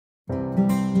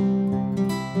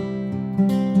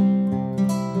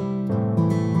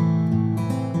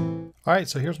All right,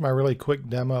 so here's my really quick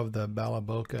demo of the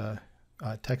Balabolka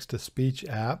text-to-speech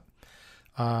app.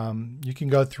 You can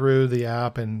go through the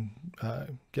app and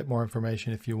get more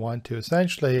information if you want to.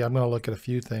 Essentially, I'm going to look at a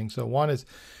few things. So one is,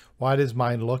 why does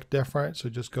mine look different? So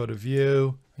just go to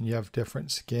View, and you have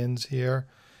different skins here,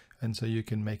 and so you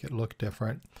can make it look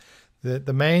different.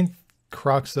 The main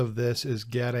crux of this is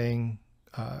getting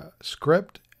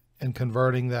script and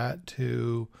converting that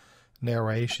to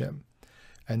narration.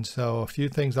 And so a few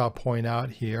things I'll point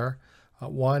out here.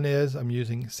 One is I'm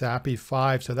using SAPI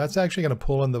 5, so that's actually going to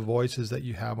pull in the voices that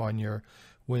you have on your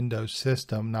Windows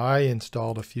system. Now I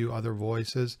installed a few other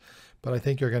voices, but I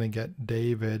think you're going to get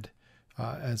David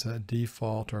as a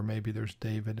default, or maybe there's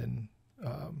David and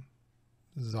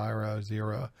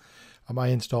Zero. I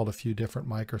installed a few different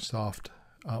Microsoft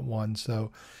ones.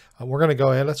 So we're going to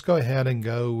go ahead, let's go ahead and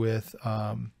go with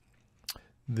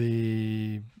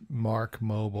the Mark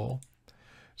Mobile.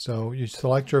 So you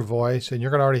select your voice, and you're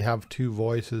going to already have two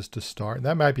voices to start.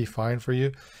 That might be fine for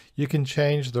you. You can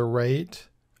change the rate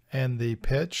and the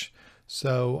pitch.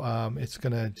 So it's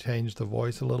going to change the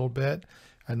voice a little bit,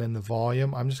 and then the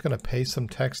volume. I'm just going to paste some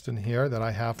text in here that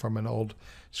I have from an old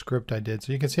script I did.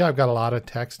 So you can see I've got a lot of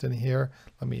text in here.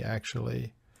 Let me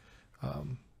actually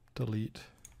delete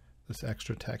this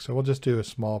extra text. So we'll just do a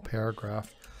small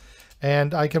paragraph,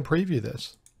 and I can preview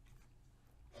this.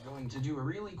 Going to do a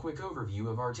really quick overview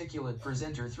of Articulate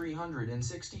Presenter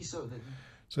 360 so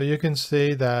you can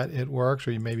see that it works,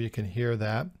 or maybe you can hear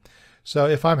that. So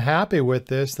if I'm happy with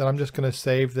this, then I'm just going to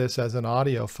save this as an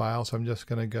audio file. So I'm just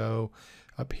going to go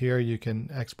up here. You can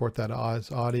export that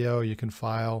as audio. You can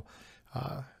file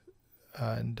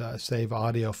and save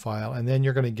audio file, and then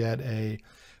you're going to get a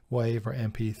WAV or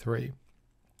MP3.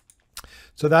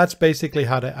 So that's basically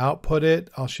how to output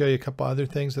it. I'll show you a couple other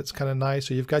things that's kind of nice.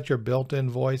 So you've got your built-in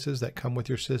voices that come with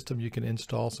your system. You can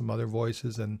install some other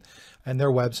voices, and their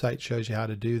website shows you how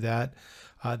to do that.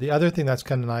 The other thing that's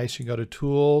kind of nice, you go to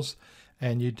Tools,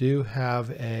 and you do have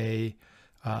the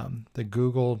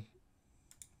Google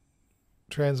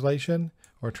translation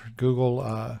or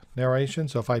Google narration.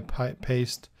 So if I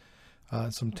paste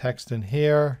some text in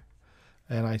here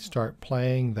and I start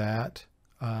playing that,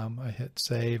 I hit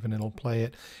save and it'll play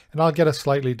it, and I'll get a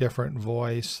slightly different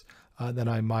voice than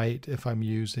I might if I'm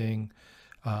using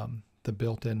the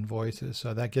built-in voices.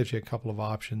 So that gives you a couple of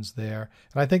options there,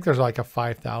 and I think there's like a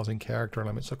 5,000 character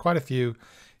limit, so quite a few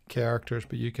characters,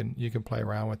 but you can play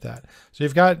around with that. So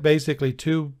you've got basically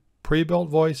two pre-built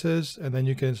voices, and then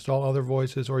you can install other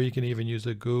voices, or you can even use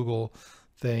a Google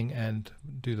thing and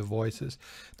do the voices.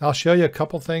 Now I'll show you a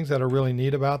couple things that are really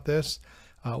neat about this.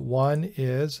 One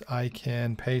is I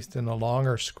can paste in a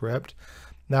longer script.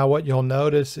 Now what you'll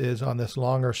notice is on this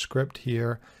longer script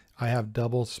here, I have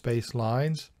double space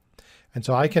lines. And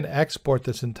so I can export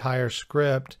this entire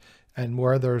script, and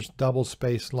where there's double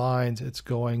space lines, it's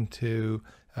going to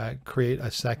create a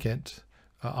second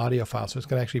audio file. So it's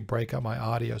going to actually break up my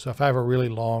audio. So if I have a really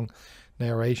long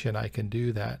narration, I can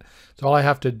do that. So all I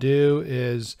have to do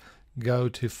is go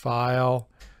to File,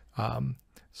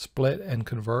 Split and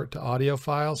Convert to Audio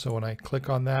File. So when I click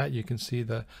on that, you can see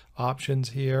the options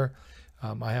here.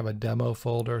 I have a demo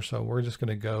folder, so we're just going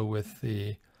to go with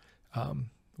the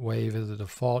WAV as a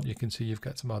default. You can see you've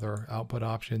got some other output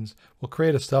options. We'll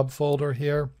create a subfolder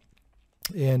here,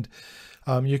 and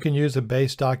you can use a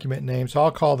base document name. So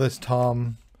I'll call this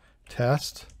Tom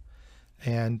Test,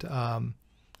 and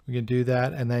we can do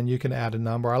that, and then you can add a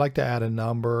number. I like to add a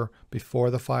number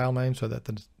before the file name so that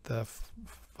the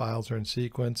files are in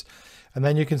sequence. And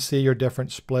then you can see your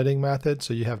different splitting methods.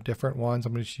 So you have different ones.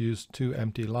 I'm going to use 2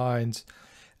 empty lines,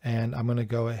 and I'm going to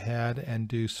go ahead and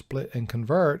do split and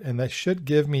convert, and that should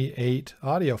give me 8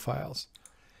 audio files.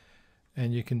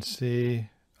 And you can see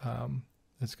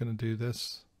it's going to do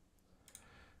this,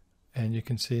 and you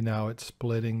can see now it's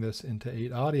splitting this into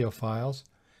 8 audio files.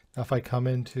 Now if I come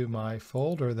into my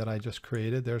folder that I just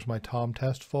created, there's my Tom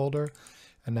Test folder,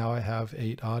 and now I have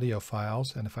 8 audio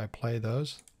files, and if I play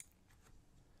those.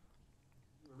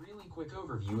 A really quick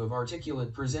overview of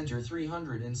Articulate Presenter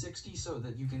 360 so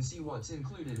that you can see what's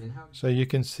included and how. So you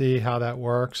can see how that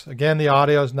works. Again, the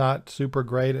audio is not super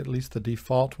great, at least the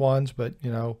default ones, but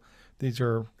you know, these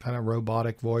are kind of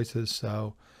robotic voices,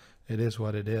 so it is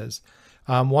what it is.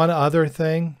 One other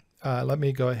thing, let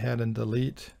me go ahead and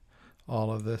delete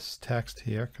all of this text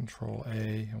here, Control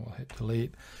A, and we'll hit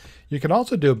delete. You can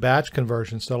also do a batch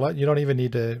conversion, so you don't even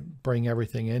need to bring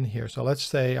everything in here. So let's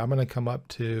say I'm going to come up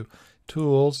to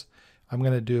Tools, I'm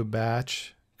going to do a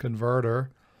batch converter,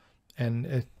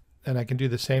 and I can do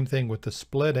the same thing with the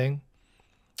splitting,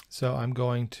 So I'm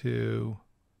going to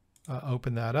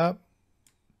open that up.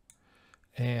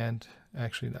 And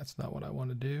actually, that's not what I want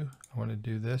to do. I want to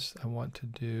do this. I want to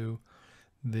do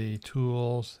the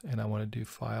tools, and I want to do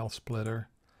file splitter.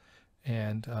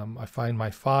 And I find my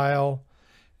file,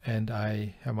 and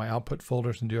I have my output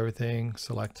folders and do everything.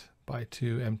 Select by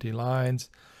 2 empty lines,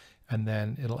 and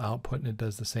then it'll output, and it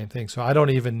does the same thing. So I don't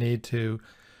even need to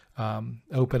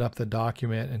open up the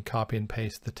document and copy and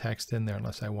paste the text in there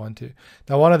unless I want to.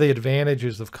 Now, one of the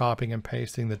advantages of copying and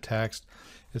pasting the text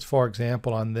is, for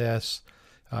example, on this,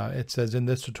 it says in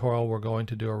this tutorial we're going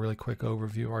to do a really quick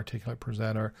overview of Articulate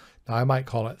Presenter. Now I might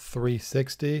call it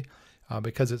 360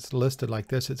 because it's listed like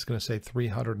this, it's going to say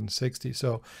 360.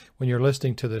 So when you're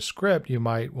listening to the script, you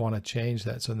might want to change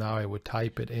that. So now I would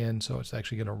type it in so it's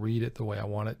actually going to read it the way I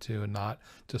want it to and not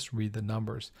just read the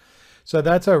numbers. So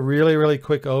that's a really, really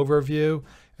quick overview.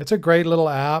 It's a great little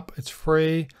app. It's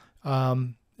free.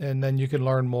 And then you can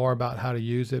learn more about how to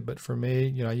use it. But for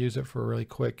me, I use it for a really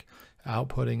quick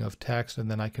outputting of text, and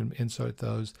then I can insert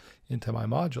those into my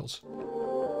modules.